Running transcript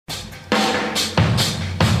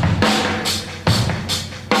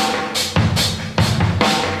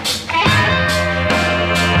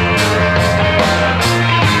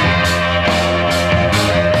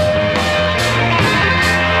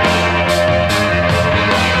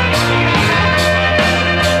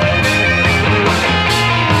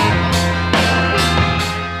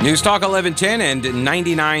News Talk 1110 and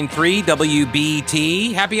 99.3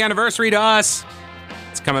 WBT. Happy anniversary to us.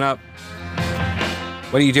 It's coming up.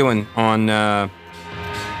 What are you doing on the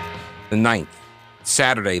 9th?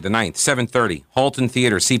 Saturday, the 9th, 7:30, Halton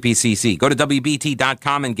Theater, CPCC. Go to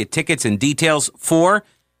WBT.com and get tickets and details for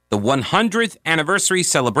the 100th anniversary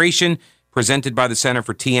celebration presented by the Center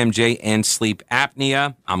for TMJ and Sleep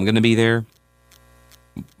Apnea. I'm going to be there.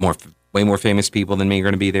 Way more famous people than me are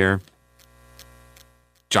going to be there.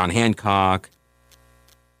 John Hancock,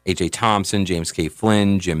 A.J. Thompson, James K.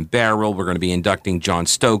 Flynn, Jim Barrell. We're going to be inducting John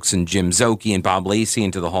Stokes and Jim Zoki and Bob Lacey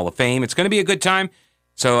into the Hall of Fame. It's going to be a good time.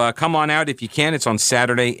 So come on out if you can. It's on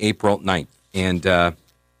Saturday, April 9th. And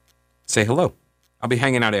say hello. I'll be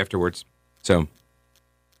hanging out afterwards. So,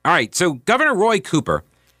 all right. So Governor Roy Cooper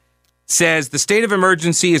says the state of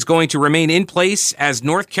emergency is going to remain in place as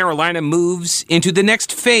North Carolina moves into the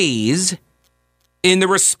next phase in the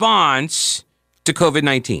response to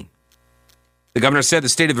COVID-19. The governor said the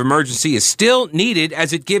state of emergency is still needed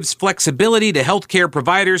as it gives flexibility to healthcare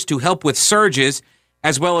providers to help with surges,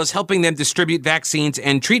 as well as helping them distribute vaccines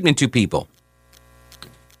and treatment to people.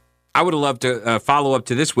 I would have loved to follow up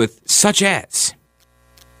to this with such as.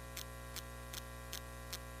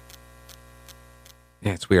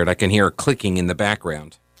 Yeah, it's weird. I can hear clicking in the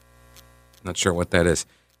background. Not sure what that is.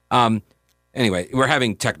 Anyway, we're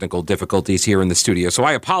having technical difficulties here in the studio, so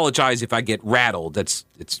I apologize if I get rattled. It's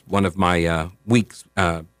one of my weak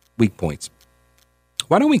points.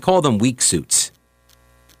 Why don't we call them weak suits?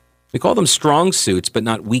 We call them strong suits, but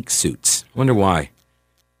not weak suits. I wonder why.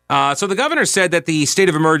 So the governor said that the state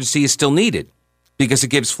of emergency is still needed because it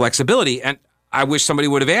gives flexibility. And I wish somebody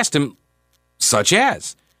would have asked him, such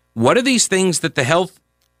as, what are these things that the health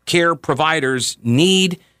care providers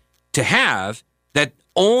need to have that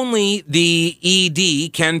only the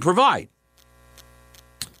ED can provide?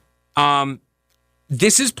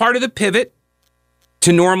 This is part of the pivot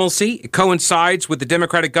to normalcy. It coincides with the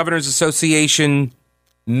Democratic Governors Association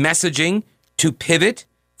messaging to pivot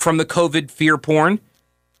from the COVID fear porn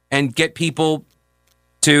and get people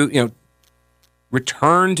to,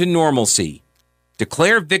 return to normalcy,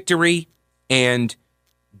 declare victory, and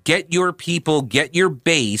get your people, get your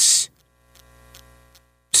base,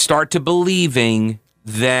 start to believing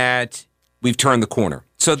that we've turned the corner.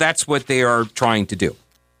 So that's what they are trying to do.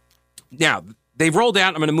 Now, they've rolled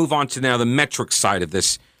out, I'm going to move on to now the metrics side of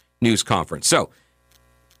this news conference. So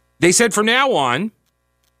they said from now on,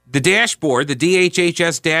 the dashboard, the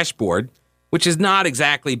DHHS dashboard, which has not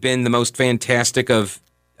exactly been the most fantastic of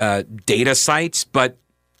data sites, but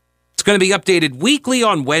it's going to be updated weekly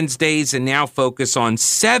on Wednesdays and now focus on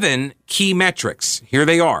 7 key metrics. Here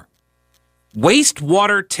they are.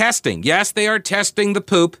 Wastewater testing. Yes, they are testing the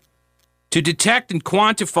poop to detect and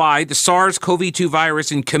quantify the SARS-CoV-2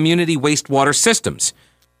 virus in community wastewater systems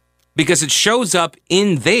because it shows up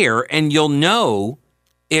in there and you'll know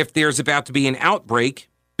if there's about to be an outbreak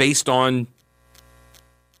based on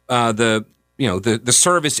the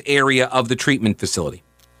service area of the treatment facility.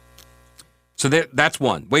 So that's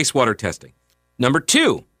one, wastewater testing. Number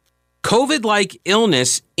 2, COVID-like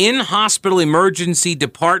illness in hospital emergency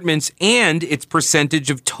departments and its percentage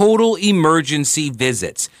of total emergency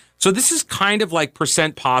visits. So this is kind of like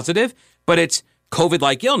percent positive, but it's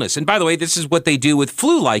COVID-like illness. And by the way, this is what they do with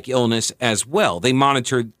flu-like illness as well. They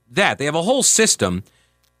monitor that. They have a whole system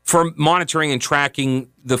for monitoring and tracking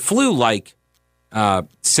the flu-like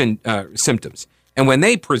symptoms and when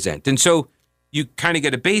they present. And so you kind of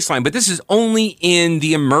get a baseline, but this is only in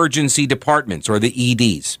the emergency departments or the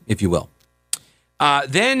EDs, if you will.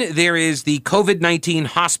 Then there is the COVID-19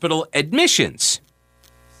 hospital admissions,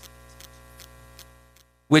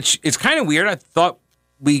 which is kind of weird. I thought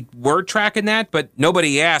we were tracking that, but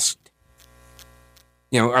nobody asked,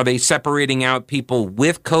 are they separating out people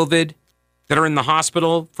with COVID that are in the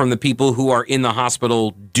hospital from the people who are in the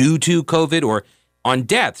hospital due to COVID, or on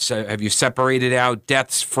deaths? Have you separated out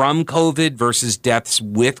deaths from COVID versus deaths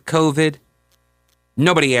with COVID?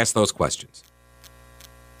 Nobody asked those questions.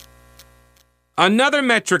 Another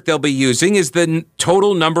metric they'll be using is the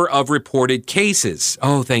total number of reported cases.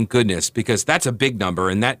 Oh, thank goodness, because that's a big number,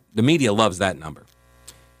 and that the media loves that number.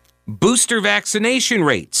 Booster vaccination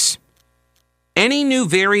rates. Any new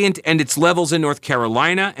variant and its levels in North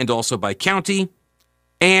Carolina and also by county,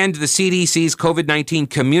 and the CDC's COVID-19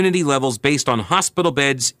 community levels based on hospital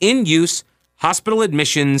beds in use, hospital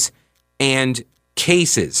admissions, and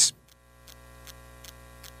cases.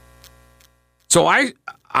 So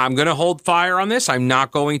I'm going to hold fire on this. I'm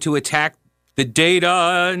not going to attack the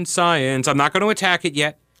data and science. I'm not going to attack it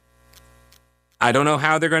yet. I don't know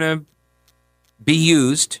how they're going to be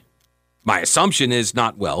used. My assumption is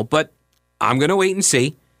not well, but I'm going to wait and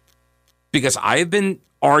see. because I have been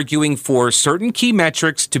arguing for certain key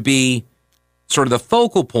metrics to be sort of the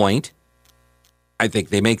focal point. I think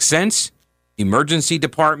they make sense. Emergency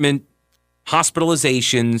department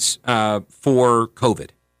hospitalizations for COVID.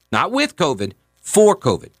 Not with COVID, for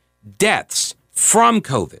COVID. Deaths from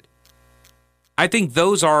COVID. I think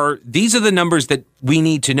these are the numbers that we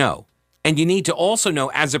need to know. And you need to also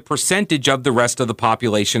know as a percentage of the rest of the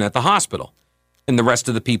population at the hospital and the rest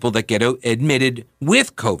of the people that get admitted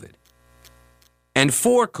with COVID and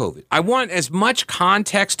for COVID. I want as much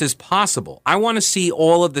context as possible. I want to see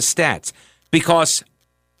all of the stats because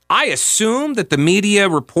I assume that the media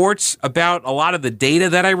reports about a lot of the data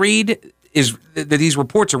that I read is that these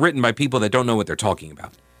reports are written by people that don't know what they're talking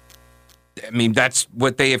about. I mean, that's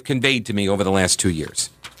what they have conveyed to me over the last 2 years.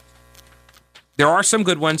 There are some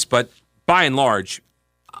good ones, but by and large,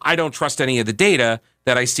 I don't trust any of the data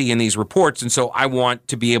that I see in these reports, and so I want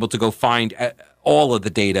to be able to go find all of the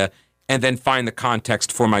data and then find the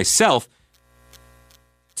context for myself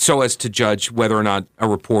so as to judge whether or not a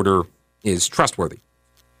reporter is trustworthy.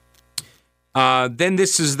 Then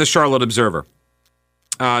this is the Charlotte Observer.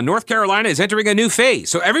 North Carolina is entering a new phase.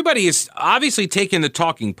 So everybody is obviously taking the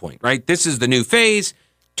talking point, right? This is the new phase,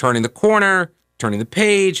 turning the corner, turning the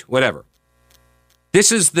page, whatever.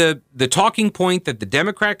 This is the talking point that the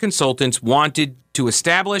Democrat consultants wanted to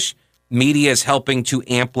establish. Media is helping to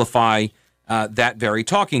amplify that very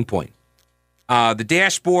talking point. The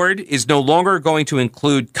dashboard is no longer going to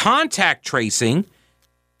include contact tracing,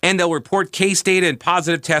 and they'll report case data and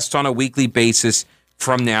positive tests on a weekly basis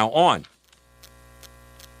from now on.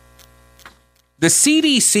 The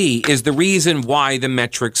CDC is the reason why the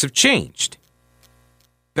metrics have changed.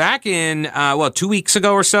 Back in, 2 weeks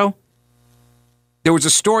ago or so, there was a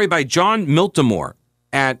story by John Miltimore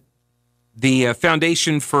at the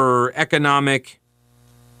Foundation for Economic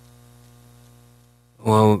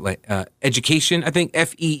Education, I think,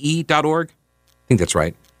 FEE.org. I think that's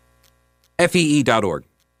right. FEE.org.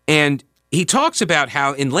 And he talks about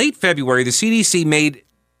how in late February, the CDC made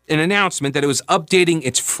an announcement that it was updating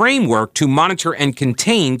its framework to monitor and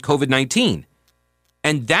contain COVID-19.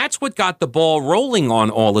 And that's what got the ball rolling on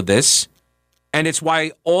all of this. And it's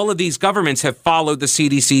why all of these governments have followed the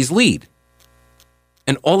CDC's lead.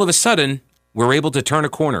 And all of a sudden, we're able to turn a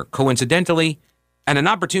corner, coincidentally, at an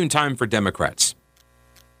opportune time for Democrats.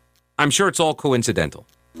 I'm sure it's all coincidental.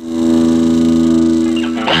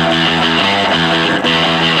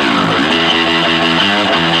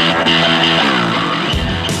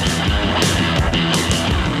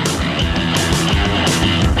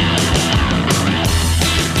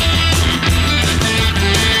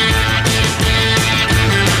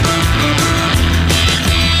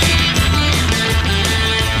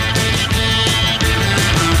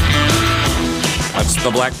 The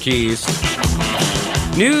Black Keys.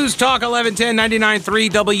 News Talk 1110 99.3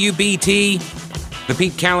 WBT. The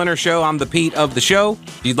Pete Kaliner Show. I'm the Pete of the show.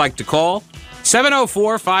 If you'd like to call,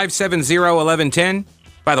 704-570-1110.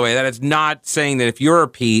 By the way, that is not saying that if you're a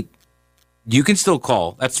Pete, you can still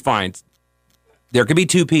call. That's fine. There could be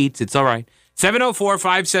two Petes. It's all right.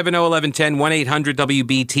 704-570-1110,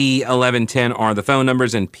 1-800-WBT-1110 are the phone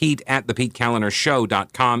numbers, and Pete at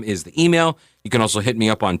thePeteKalinershow.com is the email. You can also hit me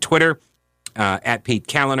up on Twitter. At Pete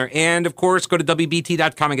Kaliner. And, of course, go to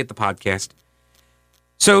WBT.com and get the podcast.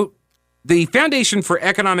 So the Foundation for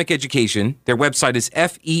Economic Education, their website is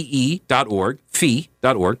FEE.org,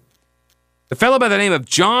 FEE.org. A fellow by the name of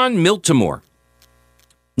John Miltimore,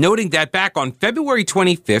 noting that back on February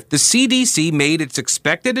 25th, the CDC made its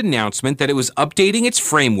expected announcement that it was updating its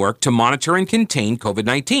framework to monitor and contain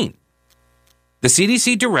COVID-19. The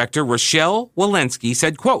CDC director, Rochelle Walensky,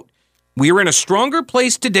 said, quote, "We are in a stronger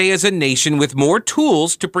place today as a nation with more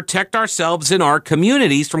tools to protect ourselves and our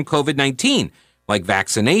communities from COVID-19, like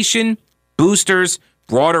vaccination, boosters,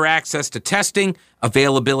 broader access to testing,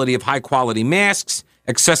 availability of high-quality masks,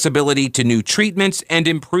 accessibility to new treatments, and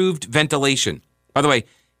improved ventilation." By the way,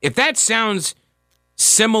 if that sounds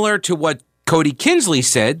similar to what Cody Kinsley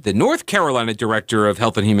said, the North Carolina Director of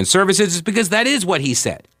Health and Human Services, is because that is what he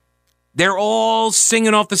said. They're all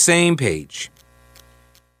singing off the same page.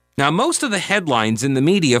 Now, most of the headlines in the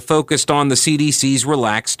media focused on the CDC's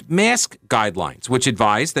relaxed mask guidelines, which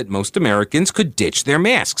advised that most Americans could ditch their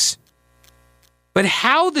masks. But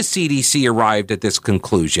how the CDC arrived at this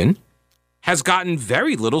conclusion has gotten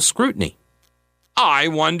very little scrutiny. I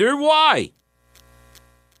wonder why.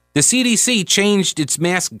 The CDC changed its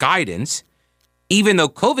mask guidance, even though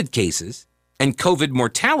COVID cases and COVID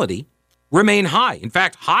mortality remain high. In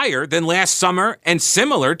fact, higher than last summer and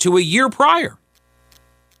similar to a year prior.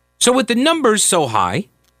 So with the numbers so high,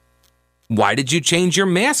 why did you change your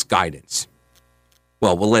mask guidance?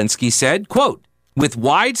 Well, Walensky said, quote, with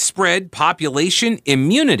widespread population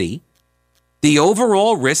immunity, the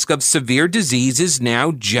overall risk of severe disease is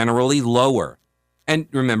now generally lower. And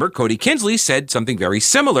remember, Cody Kinsley said something very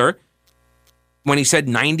similar when he said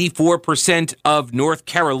 94% of North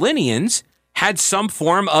Carolinians had some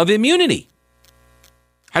form of immunity.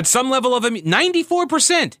 Had some level of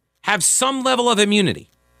 94% have some level of immunity.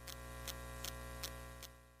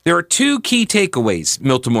 There are two key takeaways,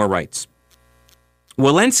 Miltimore writes.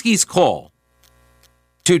 Walensky's call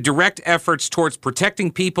to direct efforts towards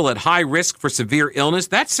protecting people at high risk for severe illness,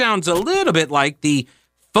 that sounds a little bit like the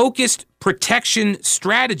focused protection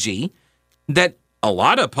strategy that a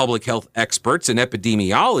lot of public health experts and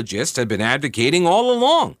epidemiologists have been advocating all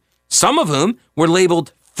along, some of whom were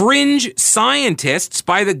labeled fringe scientists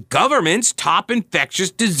by the government's top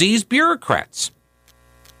infectious disease bureaucrats.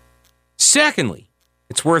 Secondly,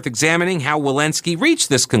 it's worth examining how Walensky reached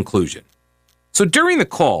this conclusion. So during the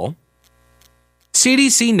call,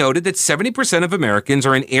 CDC noted that 70% of Americans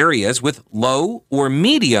are in areas with low or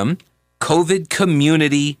medium COVID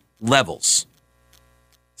community levels.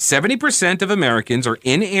 70% of Americans are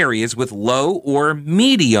in areas with low or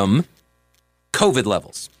medium COVID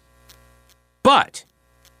levels. But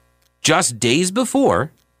just days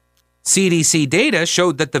before, CDC data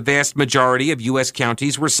showed that the vast majority of U.S.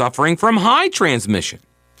 counties were suffering from high transmission.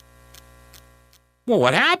 Well,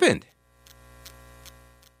 what happened?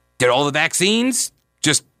 Did all the vaccines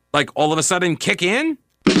just all of a sudden kick in?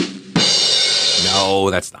 No,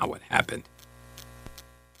 that's not what happened.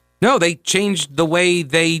 No, they changed the way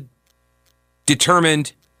they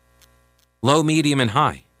determined low, medium, and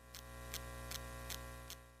high.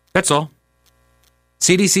 That's all.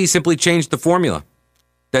 CDC simply changed the formula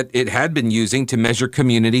that it had been using to measure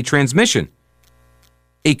community transmission.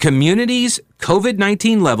 A community's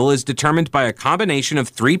COVID-19 level is determined by a combination of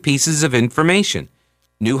three pieces of information: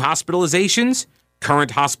 new hospitalizations,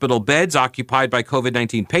 current hospital beds occupied by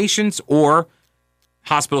COVID-19 patients or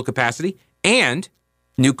hospital capacity, and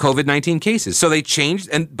new COVID-19 cases. So they changed,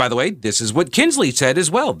 and by the way, this is what Kinsley said as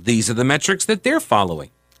well. These are the metrics that they're following.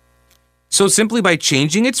 So simply by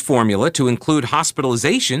changing its formula to include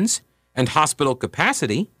hospitalizations and hospital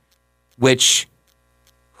capacity, which,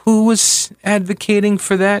 who was advocating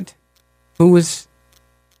for that?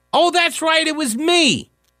 Oh, that's right, it was me.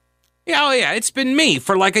 Yeah, it's been me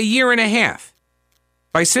for like a year and a half.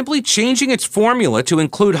 By simply changing its formula to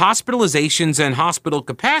include hospitalizations and hospital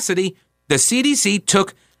capacity, the CDC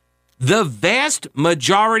took the vast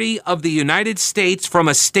majority of the United States from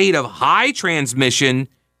a state of high transmission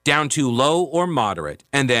down to low or moderate.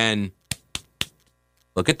 And then,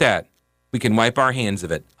 look at that. We can wipe our hands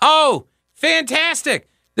of it. Oh, fantastic.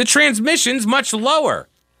 The transmission's much lower.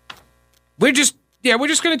 We're just going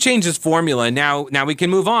to change this formula, and now we can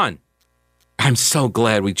move on. I'm so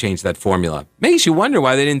glad we changed that formula. Makes you wonder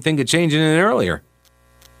why they didn't think of changing it earlier.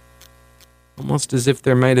 Almost as if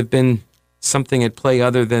there might have been something at play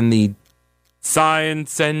other than the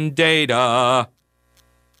science and data.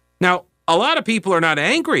 Now, a lot of people are not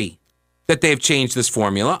angry that they've changed this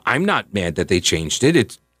formula. I'm not mad that they changed it.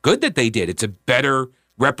 It's good that they did. It's a better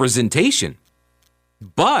representation.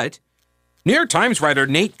 But New York Times writer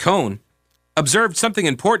Nate Cohn observed something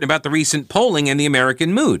important about the recent polling and the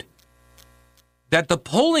American mood. That the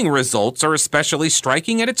polling results are especially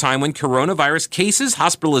striking at a time when coronavirus cases,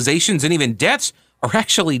 hospitalizations, and even deaths are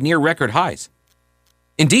actually near record highs.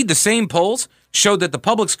 Indeed, the same polls showed that the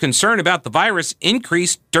public's concern about the virus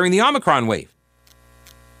increased during the Omicron wave.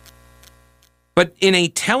 But in a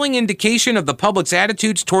telling indication of the public's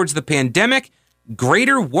attitudes towards the pandemic,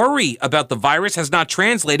 greater worry about the virus has not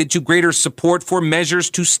translated to greater support for measures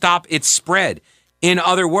to stop its spread. In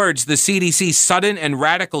other words, the CDC's sudden and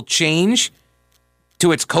radical change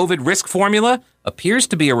to its COVID risk formula appears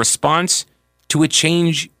to be a response to a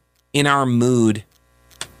change in our mood.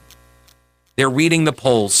 They're reading the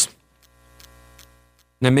polls.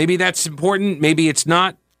 Now, maybe that's important, maybe it's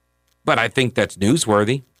not, but I think that's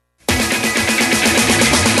newsworthy.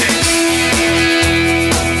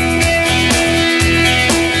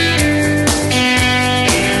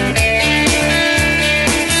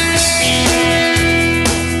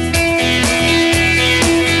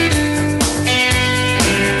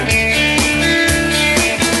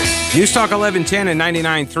 News Talk 1110 and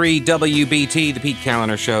 99.3 WBT, the Pete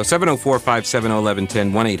Kaliner Show,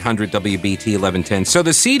 704-570-1110, 1-800-WBT-1110. So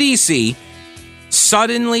the CDC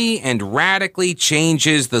suddenly and radically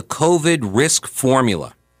changes the COVID risk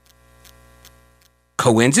formula.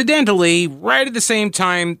 Coincidentally, right at the same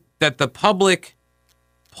time that the public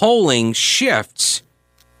polling shifts,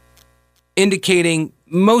 indicating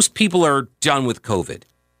most people are done with COVID,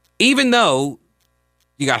 even though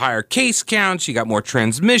You got higher case counts, you got more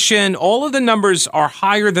transmission. All of the numbers are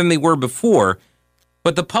higher than they were before,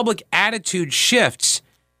 but the public attitude shifts,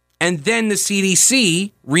 and then the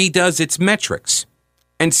CDC redoes its metrics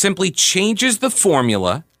and simply changes the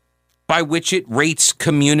formula by which it rates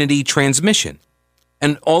community transmission.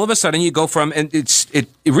 And all of a sudden you go from, and it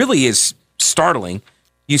really is startling.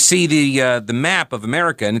 You see the map of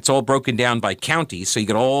America, and it's all broken down by counties. So you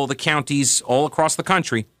get all the counties all across the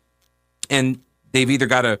country, and they've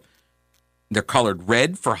either they're colored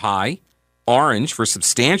red for high, orange for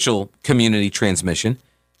substantial community transmission,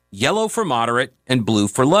 yellow for moderate, and blue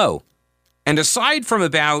for low. And aside from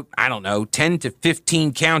about, 10 to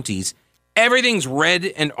 15 counties, everything's red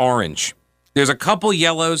and orange. There's a couple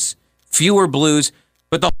yellows, fewer blues,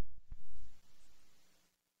 but the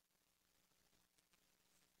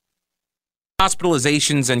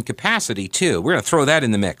hospitalizations and capacity, too. We're going to throw that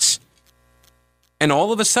in the mix. And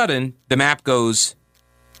all of a sudden, the map goes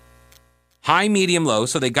high, medium, low.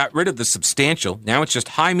 So they got rid of the substantial. Now it's just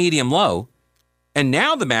high, medium, low. And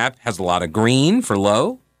now the map has a lot of green for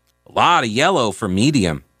low, a lot of yellow for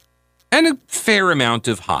medium, and a fair amount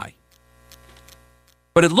of high.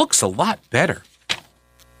 But it looks a lot better.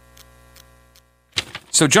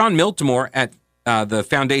 So John Miltimore at the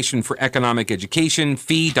Foundation for Economic Education,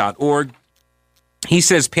 fee.org, he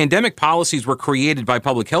says pandemic policies were created by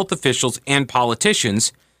public health officials and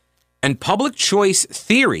politicians, and public choice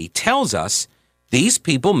theory tells us these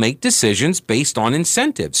people make decisions based on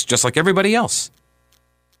incentives, just like everybody else.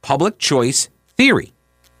 Public choice theory.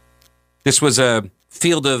 This was a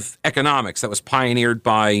field of economics that was pioneered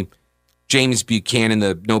by James Buchanan,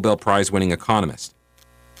 the Nobel Prize-winning economist.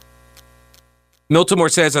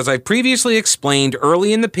 Miltimore says, as I previously explained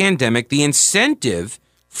early in the pandemic, the incentive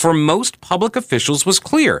for most public officials was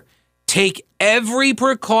clear. Take every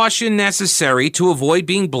precaution necessary to avoid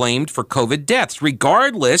being blamed for COVID deaths,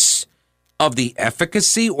 regardless of the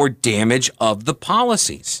efficacy or damage of the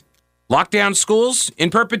policies. Lock down schools in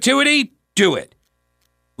perpetuity? Do it.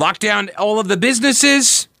 Lock down all of the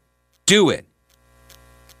businesses? Do it.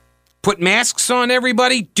 Put masks on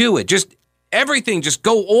everybody? Do it. Just everything, just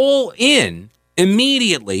go all in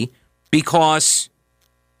immediately, because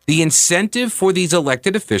the incentive for these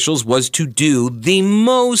elected officials was to do the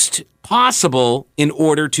most possible in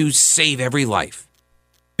order to save every life.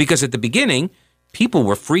 Because at the beginning, people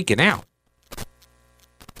were freaking out.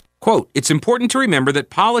 Quote, it's important to remember that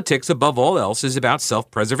politics, above all else, is about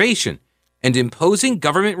self-preservation, and imposing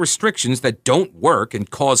government restrictions that don't work and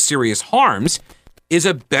cause serious harms is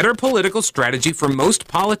a better political strategy for most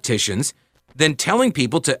politicians than telling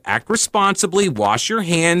people to act responsibly, wash your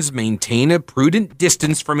hands, maintain a prudent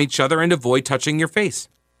distance from each other, and avoid touching your face.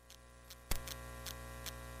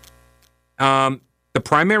 The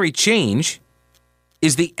primary change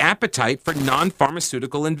is the appetite for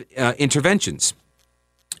non-pharmaceutical interventions.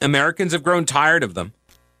 Americans have grown tired of them,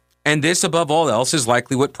 and this, above all else, is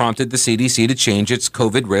likely what prompted the CDC to change its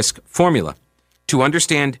COVID risk formula. To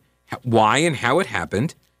understand why and how it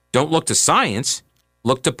happened, don't look to science.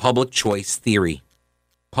 Look to public choice theory.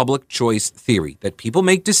 Public choice theory. That people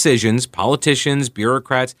make decisions, politicians,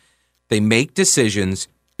 bureaucrats, they make decisions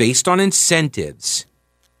based on incentives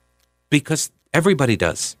because everybody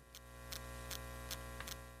does.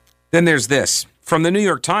 Then there's this from the New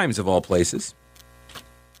York Times, of all places.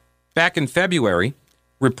 Back in February,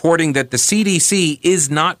 reporting that the CDC is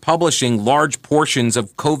not publishing large portions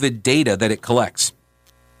of COVID data that it collects.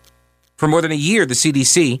 For more than a year, the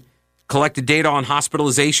CDC collected data on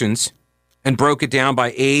hospitalizations and broke it down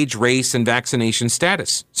by age, race, and vaccination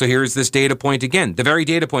status. So here's this data point again, the very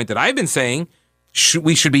data point that I've been saying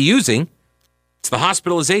we should be using. It's the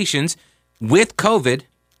hospitalizations with COVID,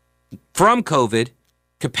 from COVID,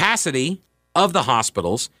 capacity of the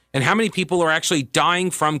hospitals, and how many people are actually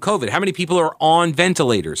dying from COVID, how many people are on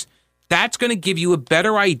ventilators. That's going to give you a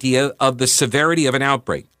better idea of the severity of an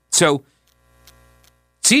outbreak. So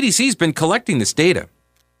CDC's been collecting this data,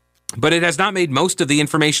 but it has not made most of the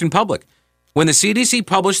information public. When the CDC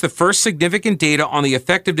published the first significant data on the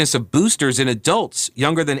effectiveness of boosters in adults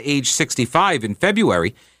younger than age 65 in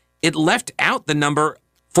February, it left out the number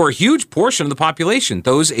for a huge portion of the population,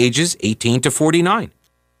 those ages 18 to 49,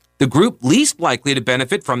 the group least likely to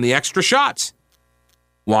benefit from the extra shots.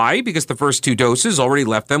 Why? Because the first two doses already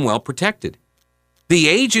left them well protected. The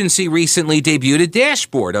agency recently debuted a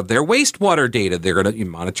dashboard of their wastewater data. They're going to be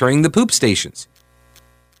monitoring the poop stations.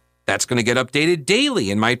 That's going to get updated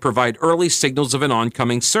daily and might provide early signals of an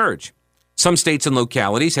oncoming surge. Some states and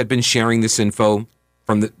localities had been sharing this info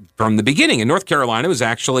from the beginning, and North Carolina was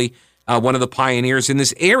actually one of the pioneers in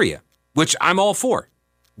this area, which I'm all for.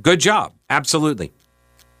 Good job. Absolutely.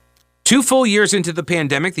 2 full years into the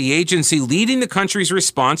pandemic, the agency leading the country's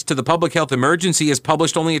response to the public health emergency has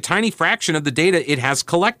published only a tiny fraction of the data it has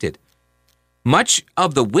collected. Much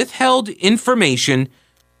of the withheld information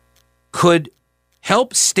could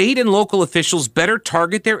help state and local officials better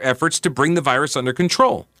target their efforts to bring the virus under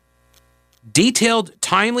control. Detailed,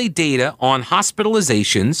 timely data on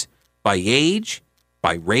hospitalizations by age,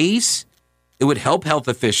 by race, it would help health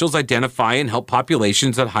officials identify and help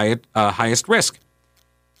populations at highest risk.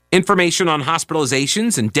 Information on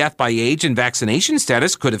hospitalizations and death by age and vaccination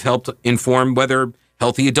status could have helped inform whether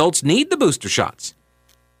healthy adults need the booster shots.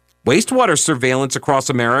 Wastewater surveillance across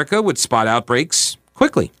America would spot outbreaks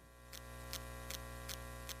quickly.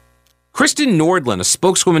 Kristen Nordlund, a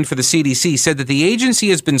spokeswoman for the CDC, said that the agency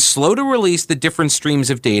has been slow to release the different streams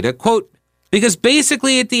of data, quote, because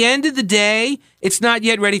basically at the end of the day, it's not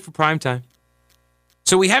yet ready for prime time.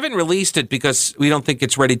 So we haven't released it because we don't think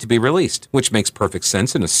it's ready to be released, which makes perfect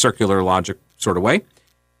sense in a circular logic sort of way.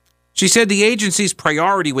 She said the agency's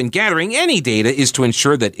priority when gathering any data is to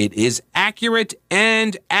ensure that it is accurate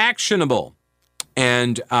and actionable.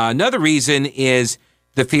 And another reason is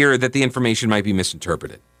the fear that the information might be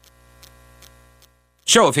misinterpreted.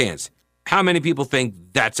 Show of hands. How many people think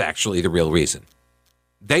that's actually the real reason?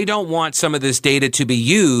 They don't want some of this data to be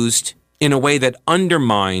used in a way that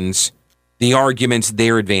undermines the arguments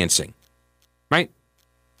they're advancing. Right?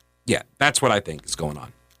 Yeah, that's what I think is going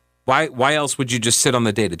on. Why else would you just sit on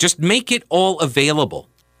the data? Just make it all available.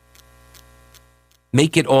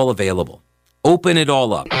 Make it all available. Open it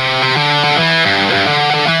all up.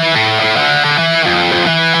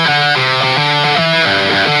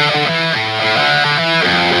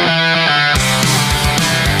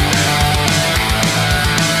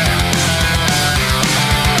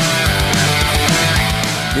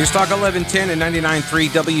 News Talk 1110 and 99.3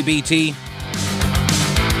 WBT.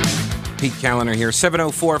 Pete Kaliner here,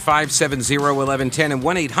 704-570-1110 and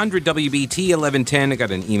 1-800-WBT-1110. I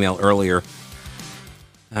got an email earlier.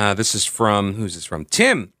 This is from, who's this from?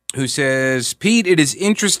 Tim, who says, Pete, it is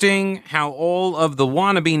interesting how all of the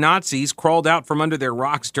wannabe Nazis crawled out from under their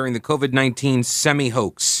rocks during the COVID-19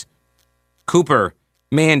 semi-hoax. Cooper,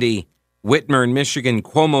 Mandy, Whitmer in Michigan,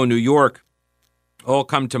 Cuomo, New York, all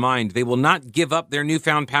come to mind. They will not give up their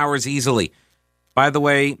newfound powers easily. By the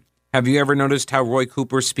way, have you ever noticed how Roy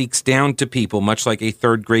Cooper speaks down to people, much like a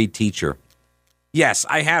third grade teacher? Yes,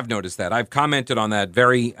 I have noticed that. I've commented on that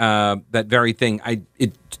very thing.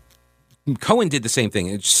 Cohen did the same thing.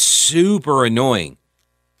 It's super annoying.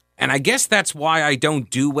 And I guess that's why I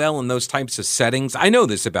don't do well in those types of settings. I know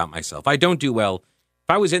this about myself. I don't do well. If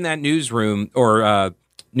I was in that newsroom or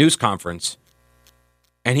news conference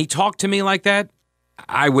and he talked to me like that,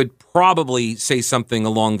 I would probably say something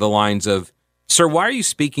along the lines of, sir, why are you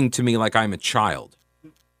speaking to me like I'm a child?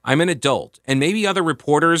 I'm an adult. And maybe other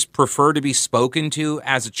reporters prefer to be spoken to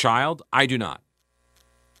as a child. I do not.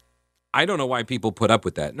 I don't know why people put up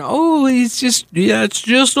with that. No, it's just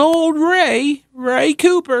old Ray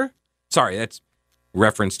Cooper. Sorry, that's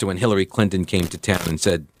reference to when Hillary Clinton came to town and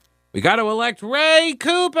said, we got to elect Ray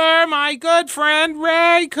Cooper, my good friend,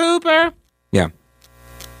 Ray Cooper. Yeah.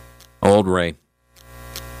 Old Ray.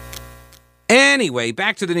 Anyway,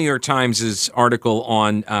 back to the New York Times' article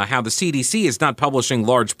on how the CDC is not publishing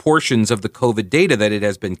large portions of the COVID data that it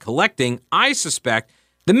has been collecting. I suspect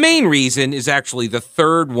the main reason is actually the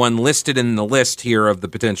third one listed in the list here of the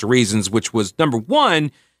potential reasons, which was, number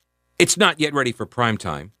one, it's not yet ready for prime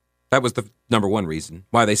time. That was the number one reason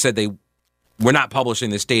why they said they were not publishing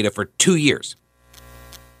this data for 2 years.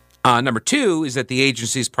 Number two is that the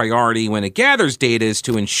agency's priority when it gathers data is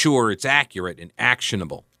to ensure it's accurate and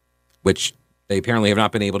actionable, which they apparently have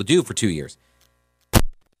not been able to do for 2 years.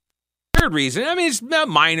 Third reason, it's a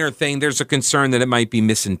minor thing. There's a concern that it might be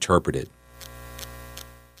misinterpreted.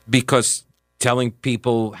 Because telling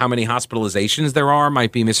people how many hospitalizations there are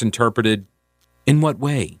might be misinterpreted in what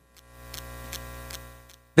way?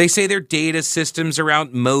 They say their data systems are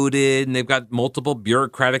outmoded and they've got multiple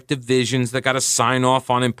bureaucratic divisions that got to sign off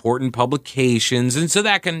on important publications. And so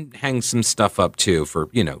that can hang some stuff up too for,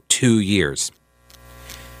 2 years.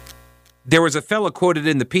 There was a fellow quoted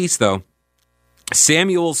in the piece, though,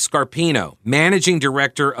 Samuel Scarpino, managing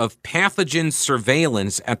director of pathogen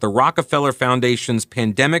surveillance at the Rockefeller Foundation's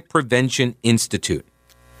Pandemic Prevention Institute,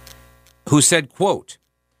 who said, quote,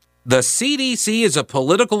 the CDC is a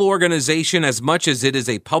political organization as much as it is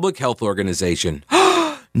a public health organization.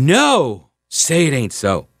 No, say it ain't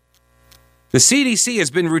so. The CDC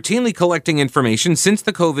has been routinely collecting information since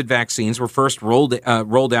the COVID vaccines were first rolled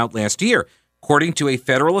out last year. According to a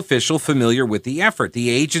federal official familiar with the effort,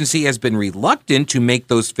 the agency has been reluctant to make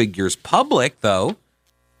those figures public, though,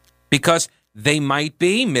 because they might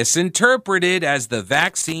be misinterpreted as the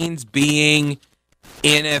vaccines being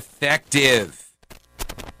ineffective.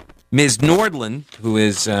 Ms. Nordlund, who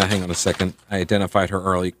is, hang on a second, I identified her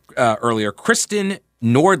earlier, Kristen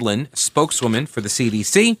Nordlund, spokeswoman for the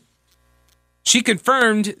CDC, she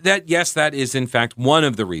confirmed that, yes, that is in fact one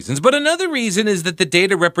of the reasons. But another reason is that the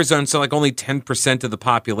data represents like only 10% of the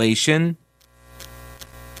population.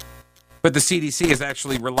 But the CDC has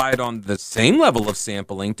actually relied on the same level of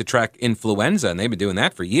sampling to track influenza, and they've been doing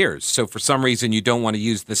that for years. So for some reason, you don't want to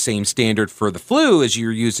use the same standard for the flu as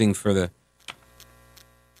you're using for the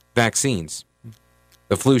vaccines.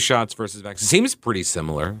 The flu shots versus vaccines seems pretty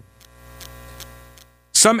similar.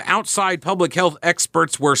 Some outside public health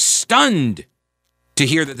experts were stunned to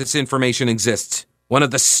hear that this information exists. One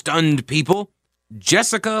of the stunned people,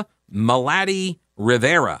 Jessica Malati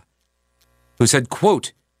Rivera, who said,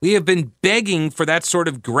 quote, "We have been begging for that sort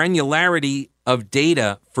of granularity of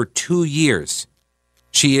data for 2 years."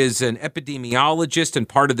 She is an epidemiologist and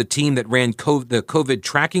part of the team that ran the COVID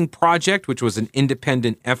tracking project, which was an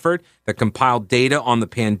independent effort that compiled data on the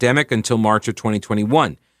pandemic until March of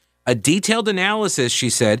 2021. A detailed analysis, she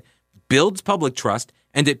said, builds public trust,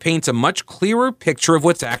 and it paints a much clearer picture of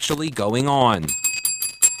what's actually going on.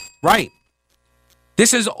 Right.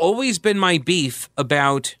 This has always been my beef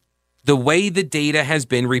about the way the data has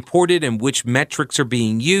been reported and which metrics are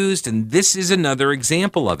being used, and this is another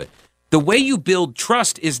example of it. The way you build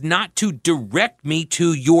trust is not to direct me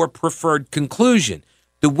to your preferred conclusion.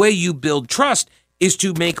 The way you build trust is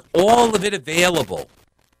to make all of it available.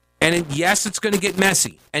 And yes, it's going to get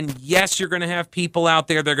messy. And yes, you're going to have people out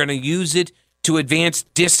there that are going to use it to advance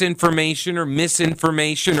disinformation or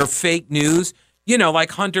misinformation or fake news. You know,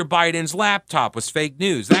 like Hunter Biden's laptop was fake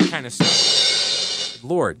news, that kind of stuff.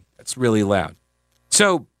 Lord, that's really loud.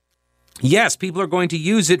 So, yes, people are going to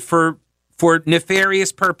use it for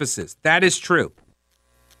nefarious purposes. That is true.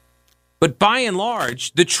 But by and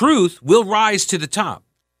large, the truth will rise to the top.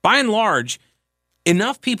 By and large,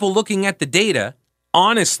 enough people looking at the data,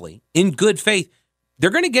 honestly, in good faith, they're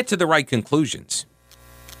going to get to the right conclusions.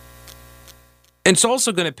 And it's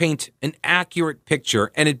also going to paint an accurate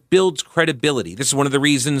picture, and it builds credibility. This is one of the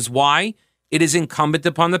reasons why it is incumbent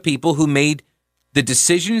upon the people who made the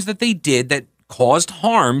decisions that they did that caused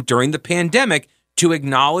harm during the pandemic to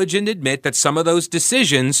acknowledge and admit that some of those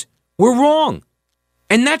decisions were wrong.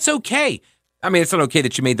 And that's okay. I mean, it's not okay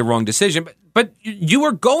that you made the wrong decision, but you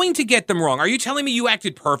are going to get them wrong. Are you telling me you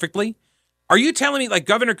acted perfectly? Are you telling me, like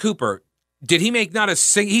Governor Cooper, did he make not a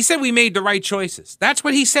single... He said we made the right choices. That's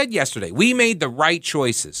what he said yesterday. We made the right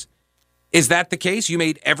choices. Is that the case? You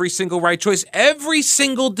made every single right choice? Every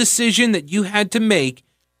single decision that you had to make,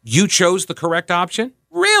 you chose the correct option?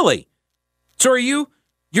 Really? So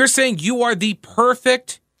you're saying you are the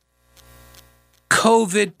perfect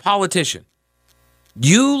COVID politician.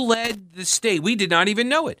 You led the state. We did not even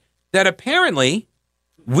know it. That apparently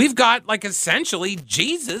we've got like essentially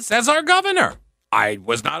Jesus as our governor.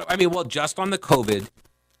 Just on the COVID.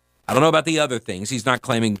 I don't know about the other things. He's not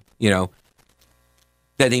claiming,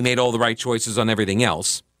 that he made all the right choices on everything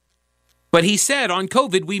else. But he said on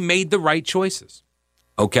COVID, we made the right choices.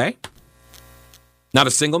 Okay. Not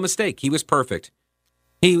a single mistake. He was perfect.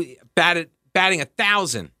 He batting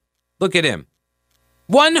 1,000. Look at him.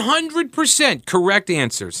 100% correct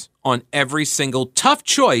answers on every single tough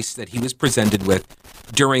choice that he was presented with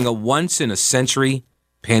during a once-in-a-century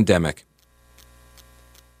pandemic.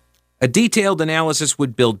 A detailed analysis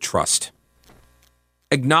would build trust.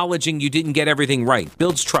 Acknowledging you didn't get everything right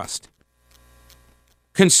builds trust.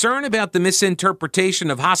 Concern about the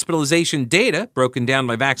misinterpretation of hospitalization data broken down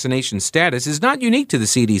by vaccination status is not unique to the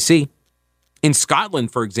CDC. In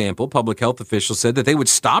Scotland, for example, public health officials said that they would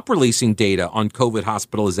stop releasing data on COVID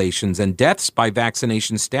hospitalizations and deaths by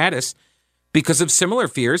vaccination status because of similar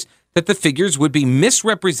fears that the figures would be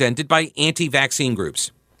misrepresented by anti-vaccine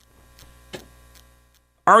groups.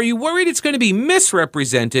 Are you worried it's going to be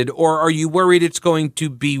misrepresented, or are you worried it's going to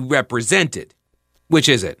be represented? Which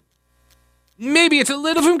is it? Maybe it's a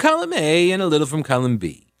little from column A and a little from column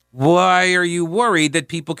B. Why are you worried that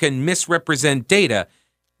people can misrepresent data?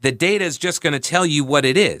 The data is just going to tell you what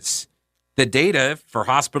it is. The data for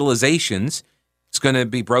hospitalizations is going to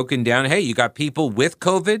be broken down. Hey, you got people with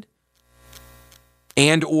COVID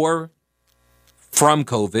and or from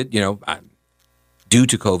COVID, due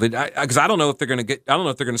to COVID. Because I don't know if they're going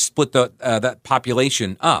to split that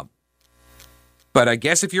population up. But I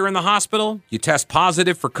guess if you're in the hospital, you test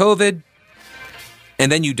positive for COVID,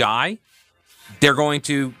 and then you die, they're going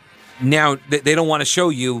to now, they don't want to show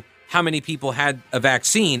you how many people had a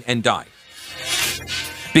vaccine and died,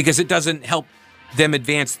 because it doesn't help them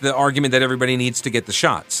advance the argument that everybody needs to get the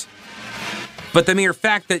shots. But the mere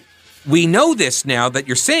fact that we know this now, that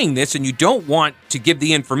you're saying this, and you don't want to give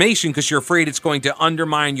the information because you're afraid it's going to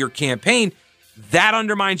undermine your campaign, that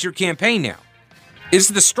undermines your campaign now. It's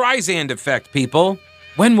the Streisand effect, people.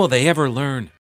 When will they ever learn?